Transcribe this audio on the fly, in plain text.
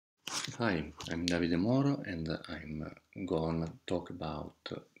Hi, I'm Davide Moro and I'm gonna talk about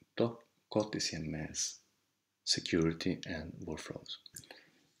Kotti CMS security and workflows.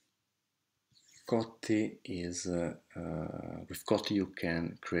 Kotti is with Kotti you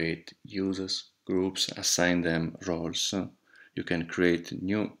can create users, groups, assign them roles. You can create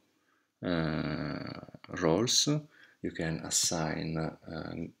new roles. You can assign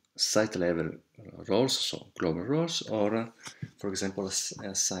site level roles, so global roles, or for example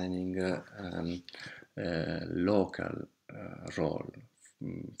assigning local role.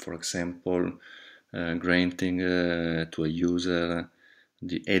 For example, granting to a user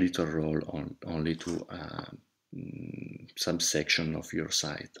the editor role only to a subsection of your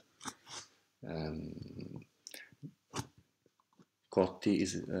site. Kotti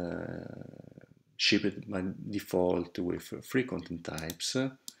is shipped by default with three content types: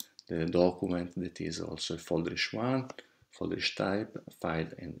 the document, that is also a folderish one, folderish type, file,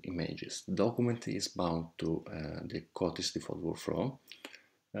 and images. The document is bound to the Kotti's default workflow,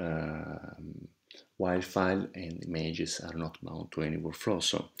 while file and images are not bound to any workflow.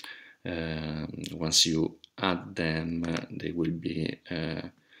 So once you add them, they will be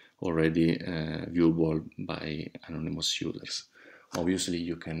already viewable by anonymous users. Obviously,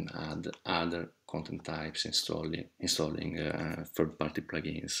 you can add other content types installing third-party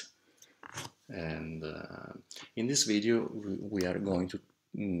plugins. And in this video, we are going to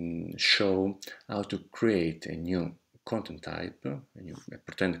show how to create a new content type, a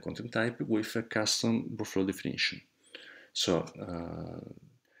pretend content type with a custom workflow definition. So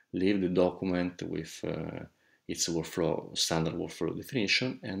leave the document with its standard workflow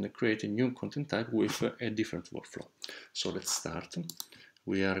definition and create a new content type with a different workflow. So let's start.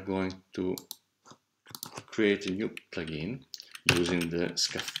 We are going to create a new plugin using the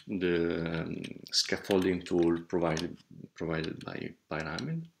scaffolding tool provided by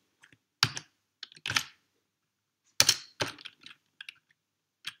Pyramid.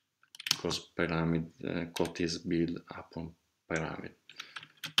 Because Pyramid Kotti is built upon Pyramid.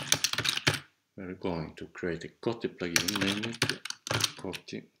 We're going to create a Kotti plugin named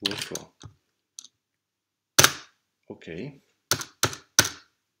Kotti Workflow. Okay.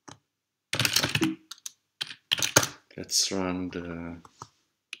 Let's run the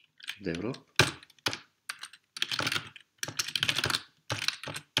develop.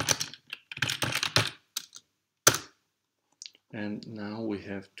 And now we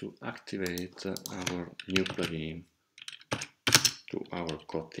have to activate our new plugin to our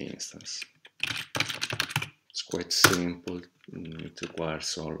Kotti instance. It's quite simple. It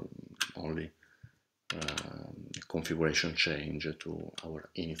requires only a configuration change to our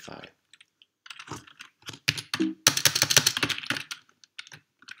ini file.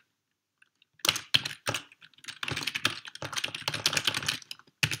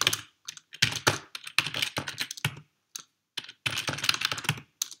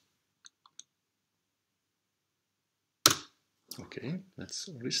 Okay, let's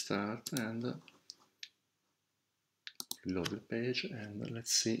restart and reload the page, and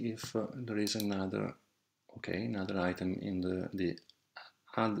let's see if there is another item in the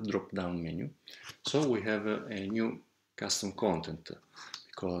add drop-down menu. So we have a new custom content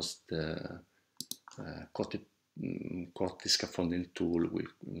because the Kotti scaffolding tool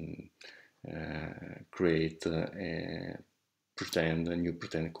will create a new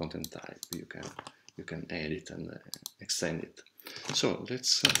pretend content type. You can edit and extend it. So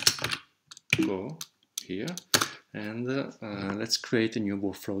let's go here and let's create a new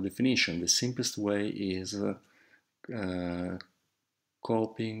workflow definition. The simplest way is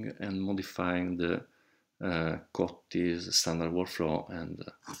copying and modifying the Kotti's standard workflow and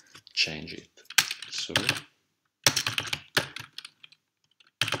change it. So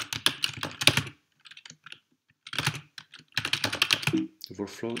the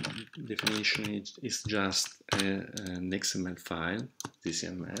workflow definition is just an XML file,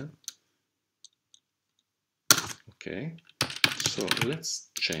 CMS. Okay, so let's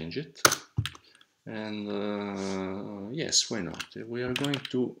change it. And yes, why not? We are going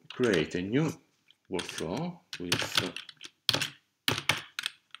to create a new workflow with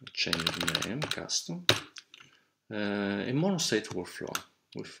change the name, custom, a monostate workflow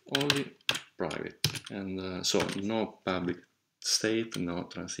with only private, and so no public state, no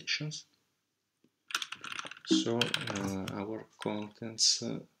transitions. So our contents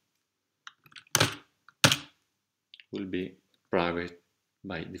will be private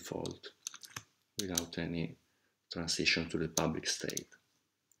by default without any transition to the public state.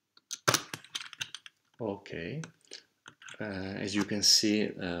 Okay, as you can see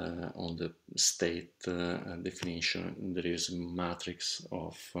on the state definition, there is a matrix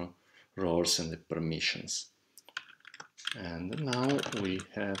of roles and the permissions. And now we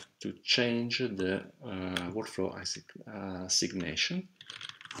have to change the workflow assignation.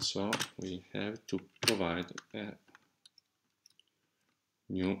 So we have to provide a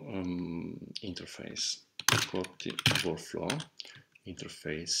new interface. Kotti workflow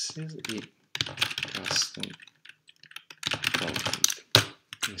interfaces custom content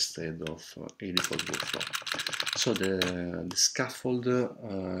instead of a default workflow. So the scaffold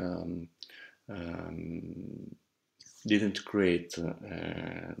didn't create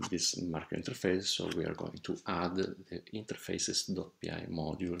this marker interface, so we are going to add the interfaces.py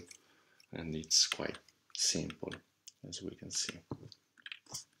module, and it's quite simple, as we can see.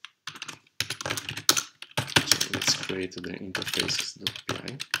 So let's create the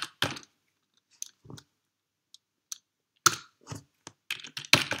interfaces.py.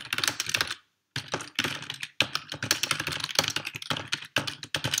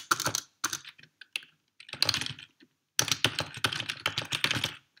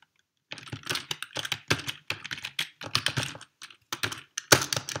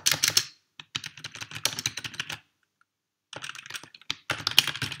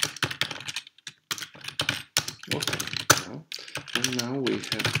 And now we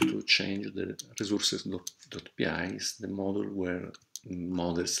have to change the resources.py is the model where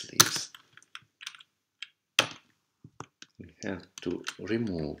models lives. We have to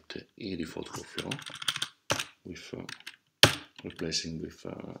remove the default workflow with replacing with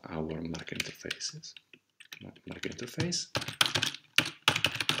our marker interfaces. Marker interface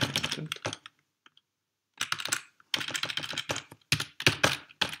content.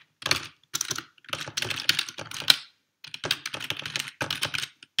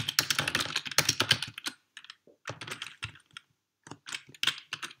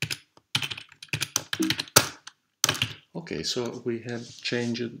 Okay, so we have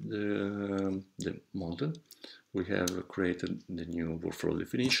changed the model. We have created the new workflow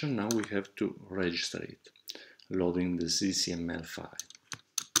definition. Now we have to register it, loading the CML file.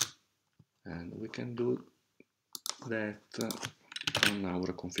 And we can do that on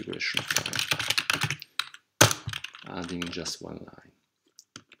our configuration file, adding just one line.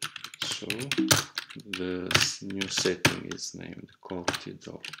 So the new setting is named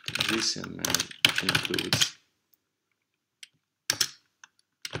Kotti.CML includes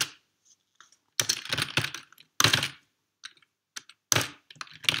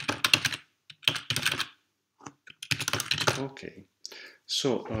okay.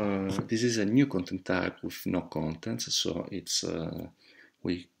 So this is a new content type with no contents, so it's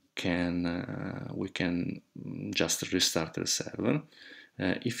we can just restart the server.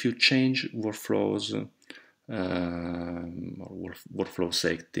 If you change workflows or workflow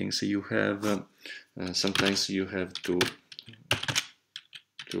settings, you have sometimes you have to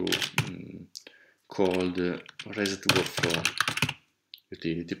call the reset workflow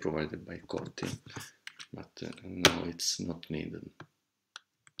utility provided by Kotti, but now it's not needed.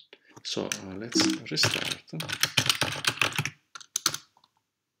 So let's restart.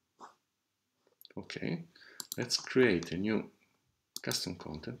 Okay, let's create a new custom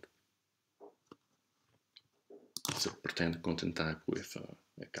content. It's a pretend content type with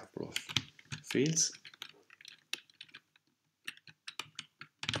a couple of fields.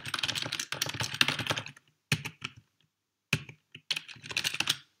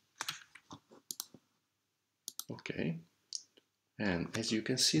 Okay, and as you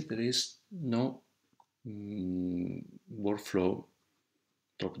can see, there is no workflow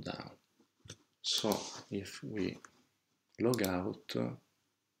drop down. So if we log out,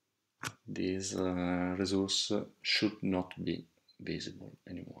 this resource should not be visible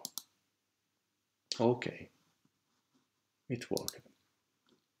anymore. Okay, it worked.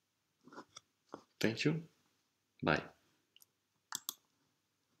 Thank you. Bye.